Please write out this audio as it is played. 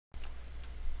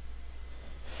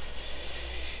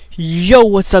Yo,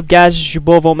 what's up, guys? It's your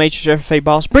boy Matrix FFA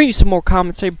Boss, bringing you some more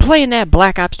commentary, playing that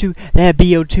Black Ops 2, that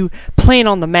Bo2, playing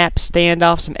on the map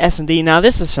standoff, some SnD. Now,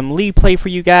 this is some league play for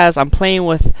you guys. I'm playing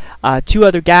with two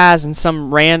other guys and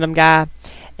some random guy,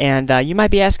 and you might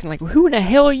be asking, like, who in the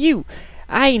hell are you?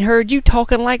 I ain't heard you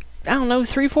talking like, I don't know,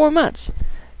 3-4 months.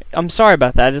 I'm sorry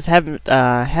about that. I just haven't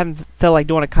felt like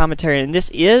doing a commentary, and this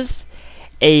is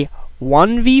a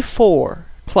 1v4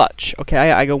 clutch.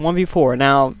 Okay, I go 1v4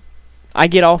 now. I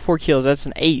get all 4 kills. That's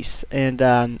an ace, and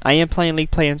I am playing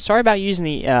league play. I'm sorry about using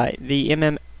the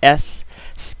MMS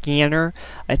scanner.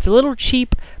 It's a little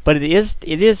cheap, but it is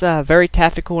very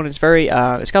tactical, and it's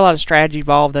got a lot of strategy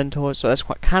involved into it. So that's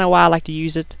kind of why I like to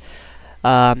use it.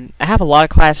 I have a lot of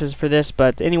classes for this,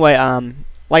 but anyway,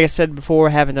 like I said before,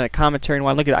 I haven't done a commentary in a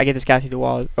while. Look at I get this guy through the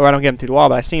wall, or I don't get him through the wall,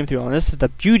 but I see him through the wall. And this is the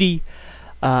beauty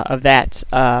of that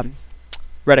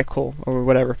reticle or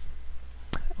whatever,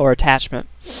 or attachment.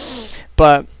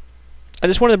 But I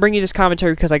just wanted to bring you this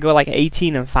commentary because I go like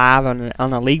 18-5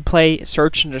 on a league play,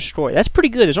 search and destroy. That's pretty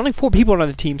good. There's only 4 people on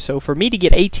the team, so for me to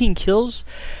get 18 kills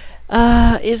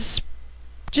is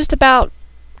just about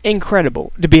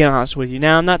incredible, to be honest with you.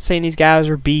 Now, I'm not saying these guys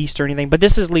are beasts or anything, but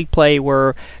this is league play.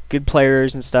 We're good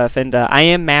players and stuff, and I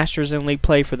am masters in league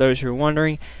play for those who are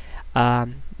wondering.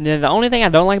 The only thing I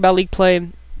don't like about league play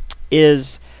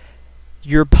is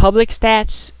your public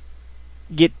stats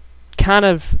get kind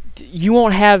of, you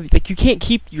won't have, like, you can't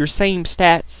keep your same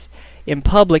stats in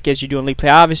public as you do in league play.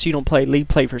 Obviously, you don't play league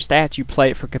play for stats. You play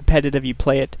it for competitive. You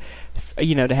play it,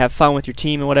 you know, to have fun with your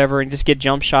team and whatever, and just get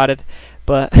jump shotted.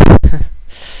 But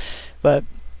but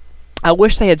I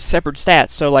wish they had separate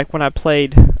stats. So like when I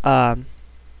played,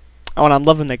 oh, and I'm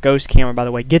loving the ghost camera, by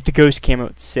the way. Get the ghost camera,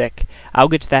 it's sick. I'll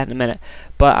get to that in a minute.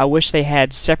 But I wish they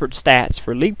had separate stats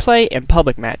for league play and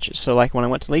public matches. So like when I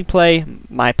went to league play,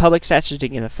 my public stats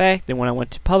didn't get affected, and when I went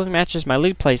to public matches, my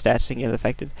league play stats didn't get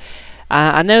affected.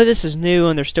 I know this is new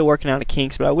and they're still working out the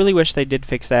kinks, but I really wish they did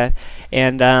fix that.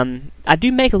 And I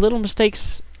do make a little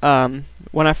mistakes when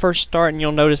I first start, and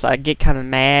you'll notice I get kind of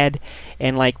mad,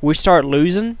 and like we start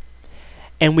losing,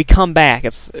 and we come back.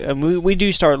 We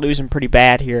do start losing pretty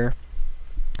bad here.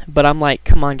 But I'm like,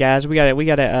 come on, guys, we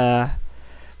gotta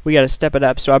step it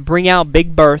up. So I bring out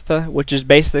Big Bertha, which is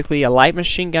basically a light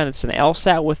machine gun. It's an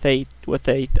LSAT with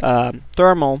a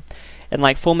thermal and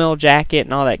like full metal jacket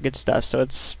and all that good stuff. So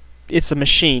it's a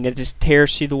machine. It just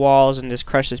tears through the walls and just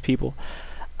crushes people.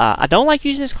 I don't like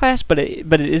using this class, but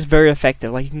it is very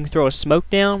effective. Like, you can throw a smoke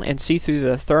down and see through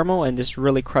the thermal and just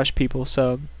really crush people.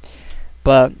 So,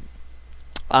 but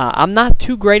I'm not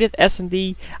too great at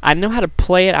SnD. I know how to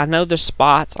play it. I know the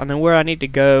spots. I know where I need to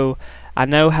go. I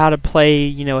know how to play,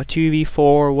 you know, a 2v4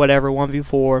 or whatever,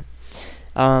 1v4.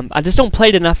 I just don't play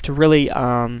it enough to really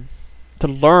to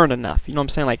learn enough. You know what I'm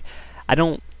saying? Like, I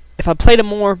don't. If I played it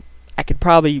more,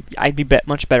 I'd be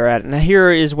much better at it. Now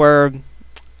here is where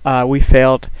we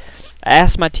failed. I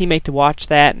asked my teammate to watch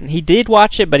that, and he did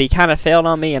watch it, but he kind of failed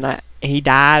on me, and he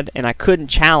died, and I couldn't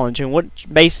challenge. And what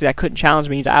basically I couldn't challenge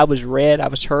means I was red, I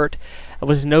was hurt, I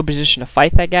was in no position to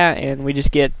fight that guy, and we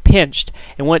just get pinched.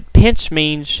 And what pinch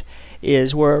means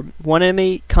is where one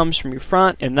enemy comes from your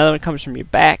front and another one comes from your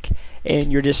back,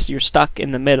 and you're stuck in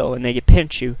the middle, and they can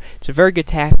pinch you. It's a very good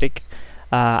tactic.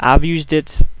 I've used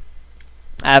it.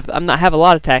 I have a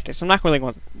lot of tactics. I'm not really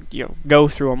going to go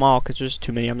through them all because there's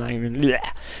too many. I'm not even.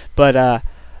 Bleh. But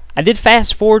I did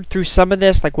fast forward through some of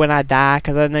this, like when I die,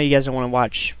 because I know you guys don't want to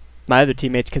watch my other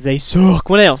teammates because they suck.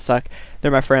 Well, they don't suck. They're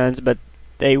my friends, but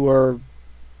they were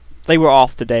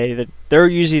off today. They're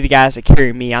usually the guys that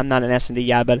carry me. I'm not an SnD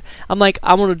guy, but I'm like,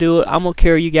 I'm gonna do it. I'm gonna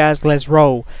carry you guys. Let's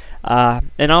roll.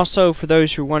 And also for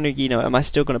those who are wondering, you know, am I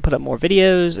still gonna put up more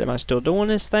videos? Am I still doing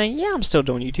this thing? Yeah, I'm still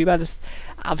doing YouTube.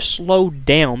 I've slowed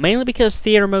down mainly because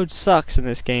theater mode sucks in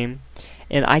this game,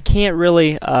 and I can't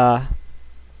really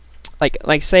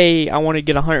like say I want to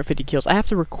get 150 kills. I have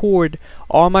to record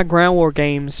all my ground war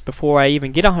games before I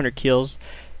even get 100 kills.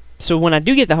 So when I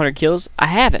do get the 100 kills, I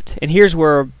have it. And here's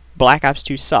where Black Ops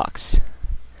 2 sucks.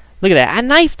 Look at that. I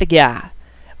knifed the guy.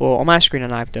 Well, on my screen I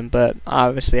knifed him, but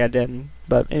obviously I didn't.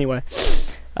 But anyway,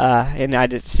 and I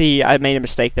made a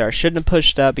mistake there. I shouldn't have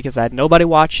pushed up because I had nobody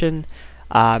watching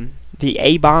the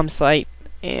A-bomb site,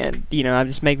 and you know, I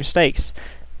just make mistakes.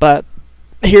 But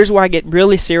here's where I get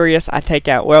really serious. I take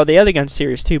out, well, the other gun's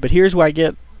serious too, but here's where I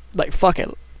get like, fuck it,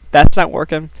 that's not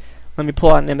working. Let me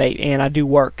pull out an M8, and I do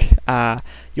work.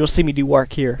 You'll see me do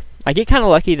work here. I get kind of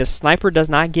lucky. The sniper does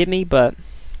not get me, but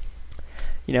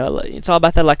you know, it's all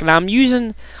about that luck. And I'm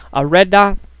using a red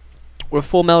dot with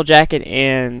full metal jacket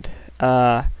and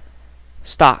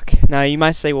stock. Now you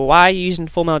might say, well, why are you using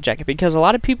full metal jacket? Because a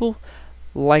lot of people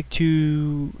like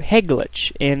to head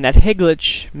glitch, and that head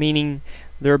glitch meaning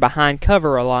they're behind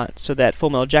cover a lot, so that Full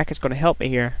Metal Jacket's going to help me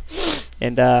here.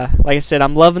 And like I said,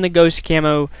 I'm loving the ghost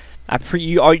camo.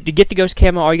 To get the ghost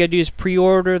camo, all you gotta do is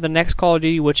pre-order the next Call of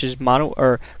Duty, which is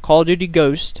Call of Duty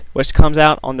Ghost, which comes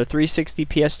out on the 360,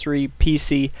 PS3,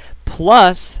 PC,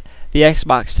 plus the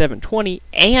Xbox 720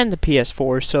 and the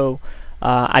PS4. So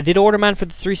I did order mine for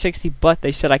the 360, but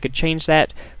they said I could change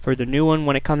that for the new one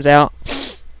when it comes out.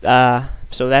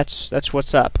 So that's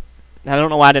what's up. I don't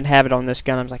know why I didn't have it on this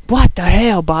gun. I was like, what the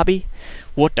hell, Bobby?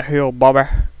 What the hell, Bobby?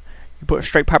 You put a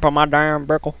straight pipe on my damn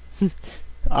brickle.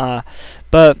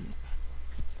 But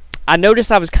I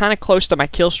noticed I was kind of close to my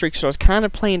kill streak, so I was kind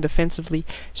of playing defensively.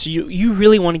 So you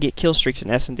really want to get kill streaks in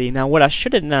SnD. Now, what I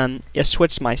should have done is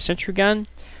switched my sentry gun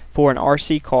for an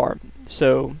RC car.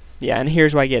 So yeah, and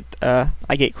here's where I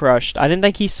get crushed. I didn't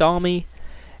think he saw me,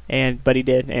 but he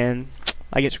did, and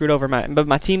I get screwed over. But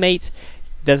my teammate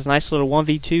does a nice little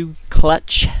 1v2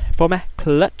 clutch for me,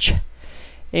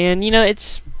 and you know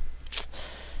it's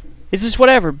just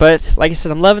whatever. But like I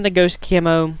said, I'm loving the ghost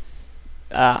camo.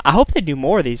 I hope they do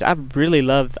more of these. I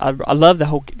love the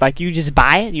whole, like, you just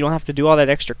buy it, you don't have to do all that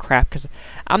extra crap, because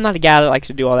I'm not a guy that likes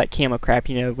to do all that camo crap,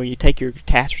 you know, when you take your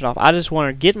attachments off. I just want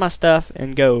to get my stuff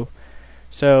and go.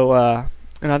 So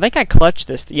and I think I clutched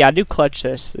this. Yeah, I do clutch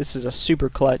this. This is a super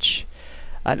clutch.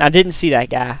 And I didn't see that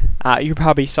guy. You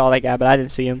probably saw that guy, but I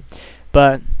didn't see him.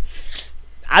 But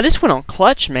I just went on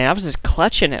clutch, man. I was just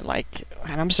clutching it, like,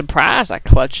 and I'm surprised I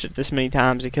clutched it this many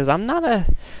times, because I'm not an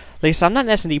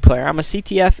SnD player. I'm a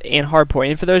CTF and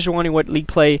hardpoint. And for those who are wondering what league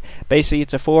play, basically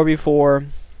it's a 4v4.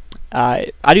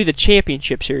 I do the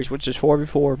championship series, which is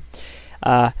 4v4,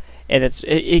 and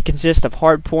it consists of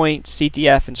hardpoint,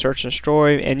 CTF, and search and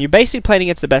destroy. And you're basically playing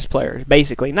against the best players.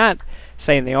 Basically, not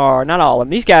saying they are, not all of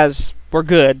them. These guys were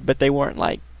good, but they weren't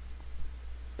like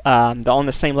on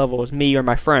the same level as me or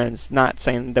my friends. Not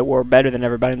saying that we're better than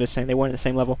everybody. I'm just saying they weren't at the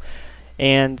same level.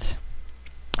 And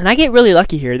I get really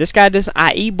lucky here. This guy doesn't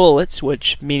IE bullets,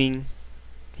 which meaning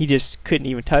he just couldn't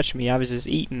even touch me. I was just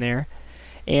eating there.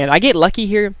 And I get lucky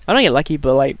here. I don't get lucky,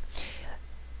 but like,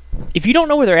 if you don't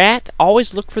know where they're at,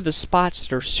 always look for the spots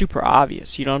that are super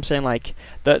obvious. You know what I'm saying? Like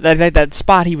that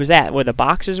spot he was at, where the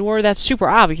boxes were, that's super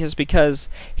obvious because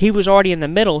he was already in the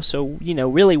middle. So you know,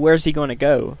 really, where's he going to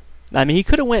go? I mean, he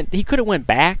could have went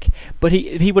back, but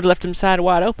he would have left him side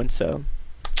wide open. So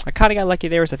I kind of got lucky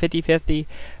there. It's a 50-50.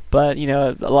 But, you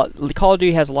know, Call of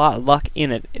Duty has a lot of luck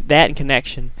in it. That and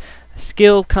connection.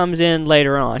 Skill comes in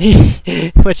later on,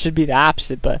 which should be the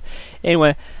opposite. But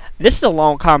anyway, this is a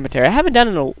long commentary. I haven't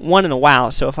done one in a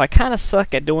while, so if I kind of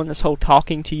suck at doing this whole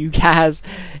talking to you guys,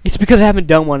 it's because I haven't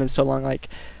done one in so long. Like,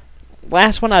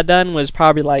 last one I done was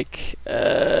probably like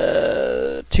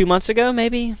 2 months ago,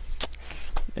 maybe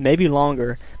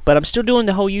longer. But I'm still doing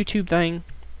the whole YouTube thing.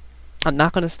 I'm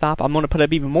not going to stop. I'm going to put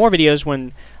up even more videos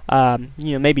when,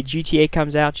 you know, maybe GTA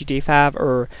comes out, GTA 5,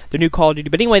 or the new Call of Duty.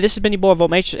 But anyway, this has been your boy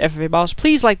Bo2, FFA Boss.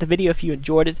 Please like the video if you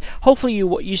enjoyed it. Hopefully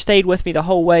you stayed with me the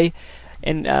whole way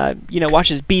and, you know, watch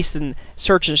this beast and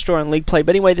search and store and league play.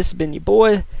 But anyway, this has been your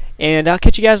boy, and I'll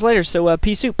catch you guys later. So,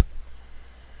 peace soup.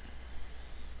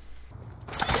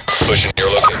 Pushing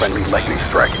your location. Friendly lightning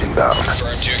strike inbound.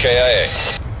 Confirm 2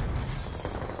 KIA.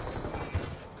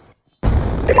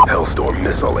 Hellstorm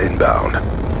missile inbound.